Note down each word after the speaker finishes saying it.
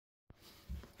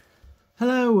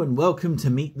Hello and welcome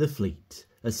to Meet the Fleet,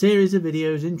 a series of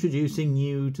videos introducing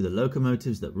you to the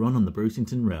locomotives that run on the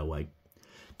Brucington Railway.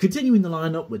 Continuing the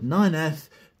lineup with 9F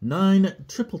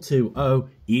 9220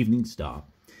 Evening Star.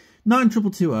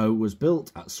 9220 was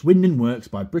built at Swindon Works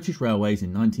by British Railways in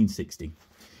 1960.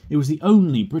 It was the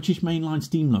only British mainline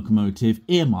steam locomotive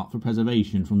earmarked for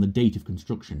preservation from the date of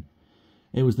construction.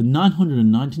 It was the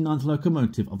 999th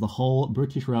locomotive of the whole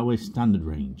British Railway standard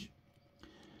range.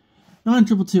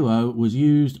 9220 was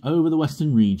used over the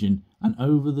Western region and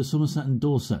over the Somerset and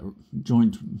Dorset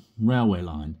joint railway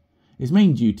line. Its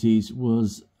main duties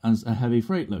was as a heavy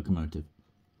freight locomotive.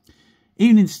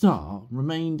 Evening Star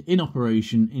remained in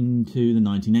operation into the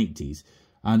 1980s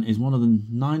and is one of the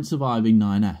 9 surviving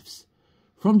 9Fs.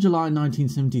 From July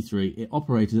 1973, it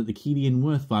operated at the Keighley and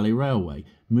Worth Valley Railway,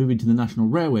 moving to the National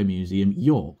Railway Museum,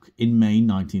 York, in May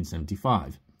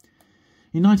 1975.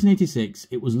 In 1986,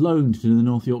 it was loaned to the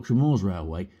North Yorkshire Moors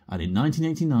Railway and in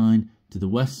 1989 to the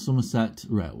West Somerset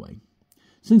Railway.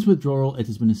 Since withdrawal, it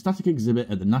has been a static exhibit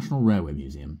at the National Railway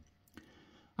Museum.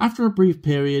 After a brief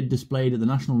period displayed at the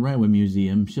National Railway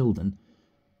Museum, Shildon,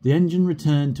 the engine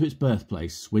returned to its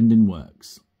birthplace, Swindon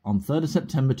Works, on 3rd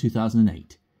September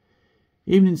 2008.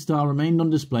 Evening Star remained on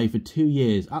display for 2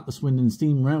 years at the Swindon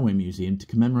Steam Railway Museum to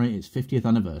commemorate its 50th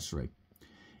anniversary.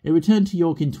 It returned to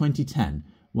York in 2010,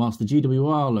 whilst the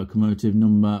GWR locomotive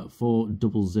number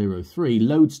 4003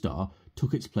 Lodestar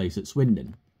took its place at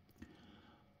Swindon.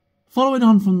 Following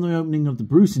on from the opening of the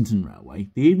Brucington Railway,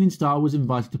 the Evening Star was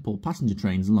invited to pull passenger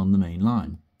trains along the main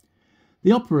line.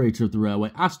 The operator of the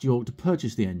railway asked York to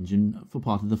purchase the engine for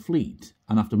part of the fleet,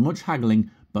 and after much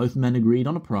haggling, both men agreed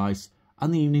on a price,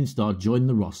 and the Evening Star joined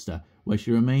the roster, where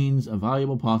she remains a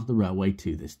valuable part of the railway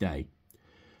to this day.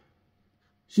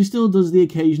 She still does the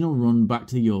occasional run back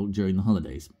to York during the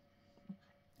holidays.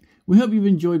 We hope you've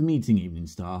enjoyed meeting Evening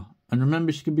Star, and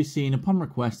remember she can be seen upon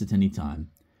request at any time.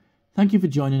 Thank you for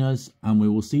joining us, and we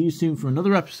will see you soon for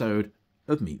another episode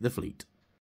of Meet the Fleet.